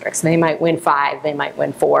electoral district. So they might win 5, they might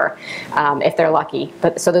win 4 if they're lucky,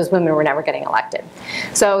 but so those women were never getting elected.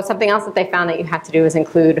 So something else that they found that you have to do is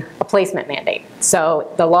include a placement mandate.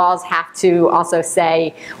 So the laws have to also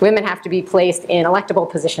say women have to be placed in electable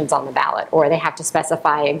positions on the ballot, or they have to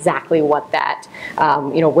specify exactly what that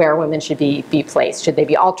where women should be placed. Should they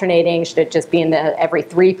be alternating? Should it just be in every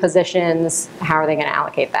 3 positions? How are they going to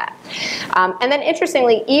allocate that? And then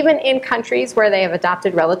interestingly, even in countries where they have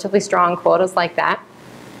adopted relatively strong quotas like that,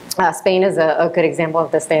 Spain is a good example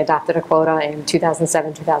of this. They adopted a quota in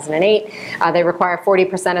 2007, 2008. They require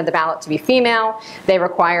 40% of the ballot to be female. They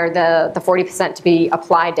require the 40% to be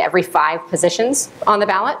applied to every 5 positions on the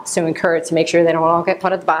ballot, so encourage to make sure they don't all get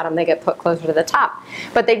put at the bottom, they get put closer to the top.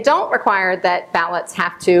 But they don't require that ballots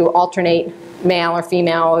have to alternate male or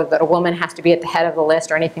female, or that a woman has to be at the head of the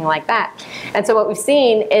list or anything like that. And so what we've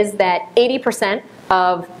seen is that 80%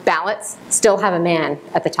 of ballots still have a man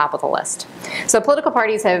at the top of the list. So political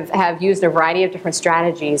parties have used a variety of different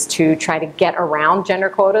strategies to try to get around gender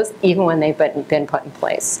quotas, even when they've been put in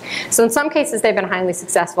place. So in some cases they've been highly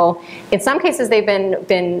successful. In some cases they've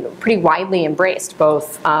been pretty widely embraced,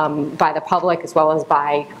 both by the public as well as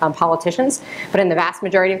by politicians. But in the vast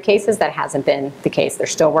majority of cases that hasn't been the case. They're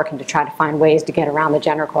still working to try to find ways to get around the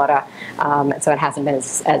gender quota, and so it hasn't been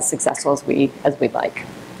as successful as we'd like.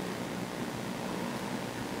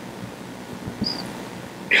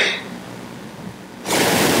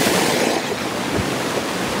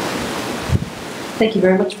 Thank you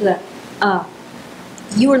very much for that.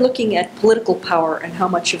 You were looking at political power and how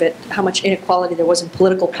much inequality there was in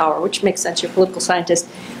political power, which makes sense, you're a political scientist.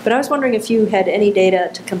 But I was wondering if you had any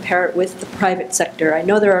data to compare it with the private sector. I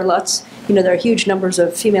know there are lots, there are huge numbers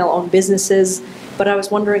of female-owned businesses, but I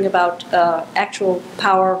was wondering about actual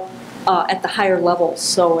power at the higher levels,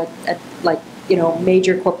 so at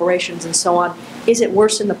major corporations and so on. Is it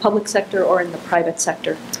worse in the public sector or in the private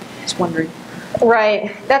sector? Just wondering.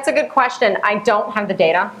 Right, that's a good question. I don't have the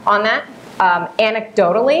data on that.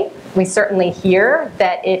 Anecdotally, we certainly hear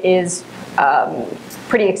that it is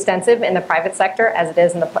pretty extensive in the private sector as it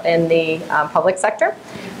is in the public sector.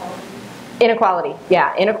 Inequality,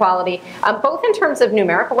 yeah, inequality, both in terms of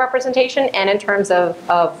numerical representation and in terms of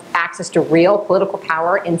access to real political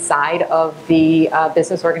power inside of the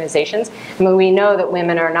business organizations. I mean, we know that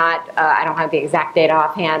women are not, I don't have the exact data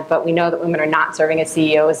offhand, but we know that women are not serving as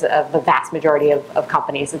CEOs of the vast majority of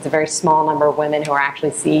companies. It's a very small number of women who are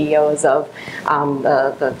actually CEOs of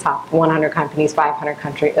the top 100 companies,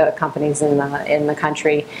 500 companies in the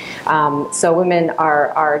country. So women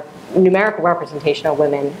are numerical representation of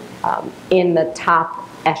women in the top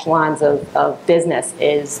echelons of business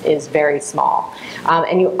is very small.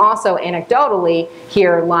 And you also anecdotally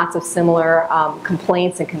hear lots of similar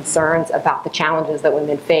complaints and concerns about the challenges that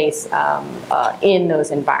women face in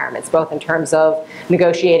those environments, both in terms of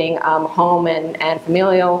negotiating home and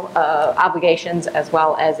familial obligations, as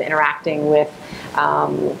well as interacting with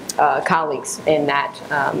colleagues in that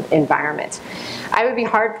environment. I would be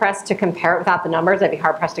hard-pressed to compare it without the numbers. I'd be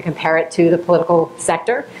hard-pressed to compare it to the political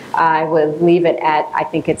sector. I would leave it at, I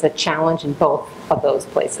think it's a challenge in both of those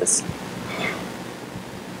places.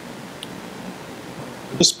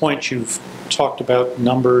 At this point, you've talked about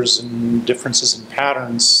numbers and differences in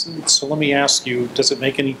patterns. So let me ask you, does it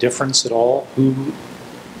make any difference at all who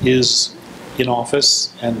is in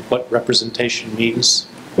office and what representation means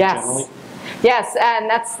generally? Yes, and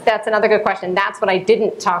that's another good question. That's what I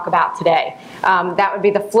didn't talk about today. That would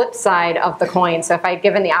be the flip side of the coin. So if I had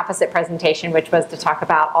given the opposite presentation, which was to talk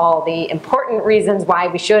about all the important reasons why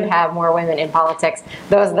we should have more women in politics,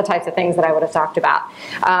 those are the types of things that I would have talked about.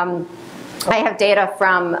 I have data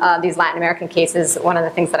from these Latin American cases. One of the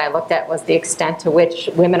things that I looked at was the extent to which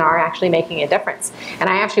women are actually making a difference. And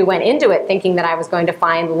I actually went into it thinking that I was going to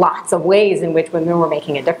find lots of ways in which women were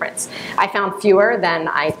making a difference. I found fewer than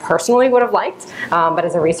I personally would have liked, but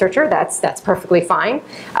as a researcher, that's perfectly fine.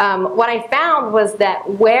 What I found was that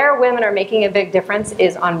where women are making a big difference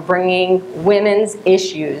is on bringing women's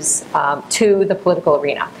issues to the political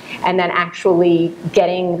arena, and then actually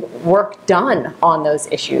getting work done on those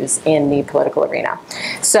issues in the political arena.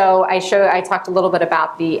 So I talked a little bit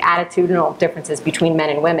about the attitudinal differences between men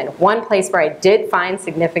and women. One place where I did find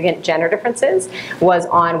significant gender differences was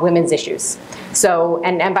on women's issues. So,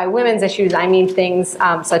 and by women's issues, I mean things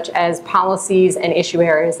such as policies and issue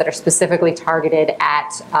areas that are specifically targeted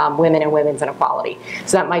at women and women's inequality.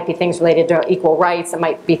 So that might be things related to equal rights, that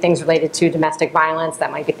might be things related to domestic violence,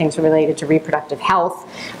 that might be things related to reproductive health,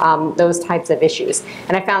 those types of issues.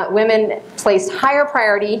 And I found that women placed higher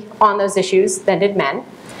priority on those issues than did men.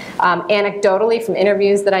 Anecdotally, from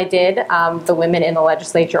interviews that I did, the women in the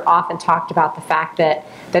legislature often talked about the fact that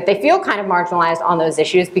they feel kind of marginalized on those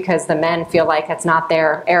issues because the men feel like it's not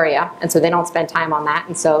their area, and so they don't spend time on that,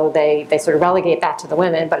 and so they sort of relegate that to the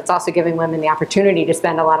women, but it's also giving women the opportunity to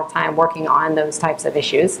spend a lot of time working on those types of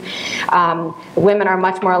issues. Women are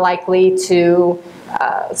much more likely to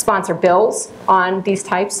sponsor bills on these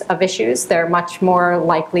types of issues. They're much more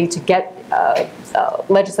likely to get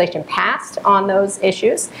legislation passed on those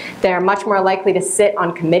issues. They're much more likely to sit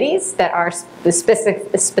on committees that are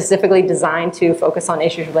specifically designed to focus on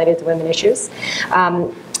issues related to women issues.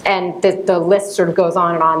 And the list sort of goes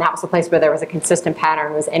on and on. That was the place where there was a consistent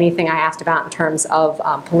pattern, was anything I asked about in terms of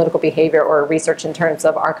political behavior or research in terms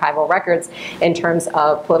of archival records, in terms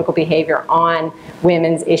of political behavior on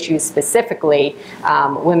women's issues specifically,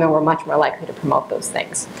 women were much more likely to promote those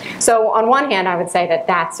things. So on one hand, I would say that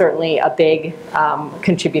that's certainly a big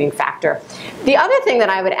contributing factor. The other thing that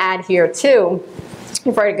I would add here too,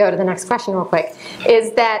 before I go to the next question real quick,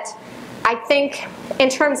 is that I think in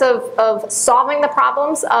terms of solving the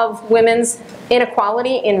problems of women's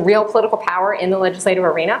inequality in real political power in the legislative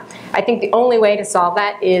arena, I think the only way to solve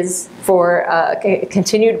that is for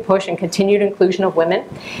continued push and continued inclusion of women.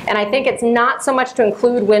 And I think it's not so much to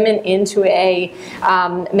include women into a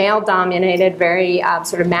male-dominated, very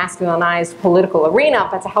sort of masculinized political arena,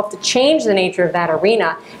 but to help to change the nature of that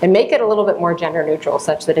arena and make it a little bit more gender neutral,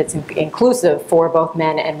 such that it's inclusive for both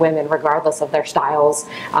men and women, regardless of their styles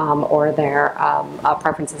or their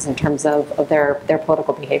preferences in terms of their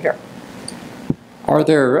political behavior. Are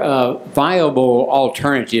there viable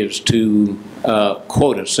alternatives to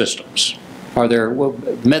quota systems? Are there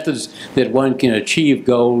methods that one can achieve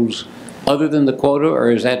goals other than the quota,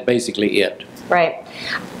 or is that basically it? Right.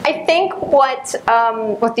 I think what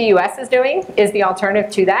the U.S. is doing is the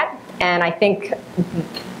alternative to that, and I think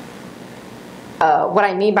what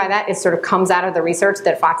I mean by that is sort of comes out of the research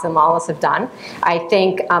that Fox and Lawless have done. I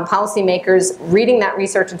think policymakers reading that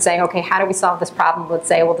research and saying, okay, how do we solve this problem, would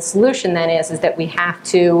say, well, the solution then is that we have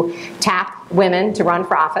to tap women to run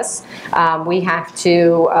for office. We have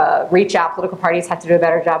to reach out, political parties have to do a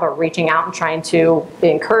better job of reaching out and trying to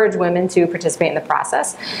encourage women to participate in the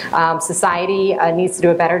process. Society needs to do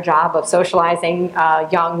a better job of socializing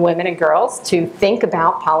young women and girls to think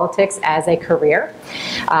about politics as a career,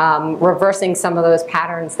 reversing some of those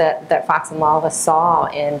patterns that Fox and Lawless saw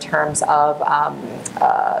in terms of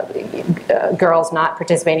girls not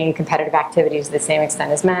participating in competitive activities to the same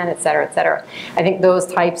extent as men, et cetera, et cetera. I think those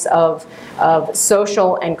types of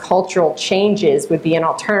social and cultural changes would be an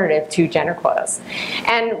alternative to gender quotas.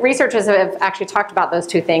 And researchers have actually talked about those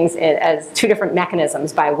two things as two different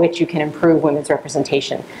mechanisms by which you can improve women's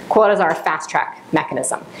representation. Quotas are a fast-track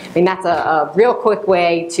mechanism. I mean, that's a real quick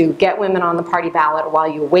way to get women on the party ballot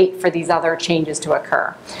while you wait for these other changes to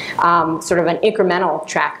occur. Sort of an incremental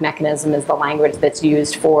track mechanism is the language that's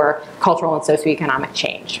used for cultural and socioeconomic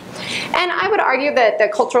change. And I would argue that the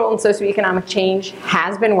cultural and socioeconomic change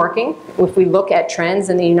has been working. If we look at trends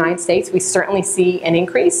in the United States, we certainly see an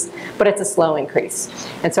increase, but it's a slow increase.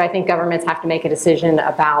 And so I think governments have to make a decision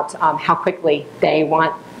about how quickly they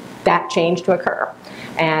want that change to occur.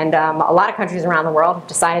 And a lot of countries around the world have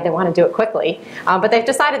decided they want to do it quickly, but they've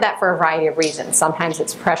decided that for a variety of reasons. Sometimes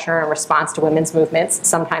it's pressure and response to women's movements.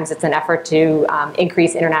 Sometimes it's an effort to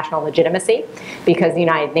increase international legitimacy, because the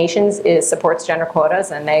United Nations supports gender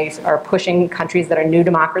quotas, and they are pushing countries that are new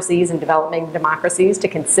democracies and developing democracies to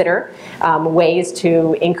consider ways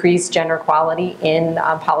to increase gender equality in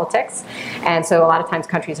politics. And so a lot of times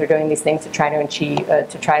countries are doing these things to try to achieve,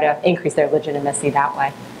 to try to increase their legitimacy that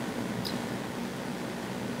way.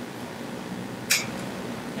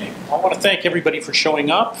 I want to thank everybody for showing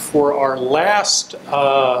up for our last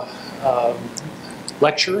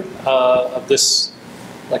lecture of this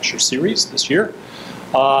lecture series this year.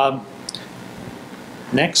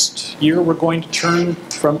 Next year we're going to turn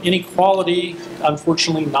from inequality,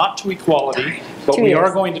 unfortunately not to equality, but we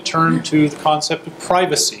are going to turn to the concept of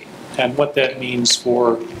privacy and what that means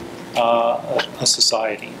for a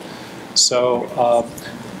society. So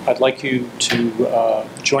I'd like you to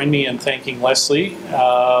join me in thanking Leslie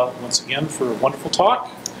once again for a wonderful talk.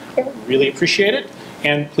 Really appreciate it.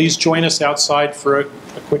 and please join us outside for a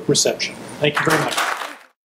quick reception. Thank you very much.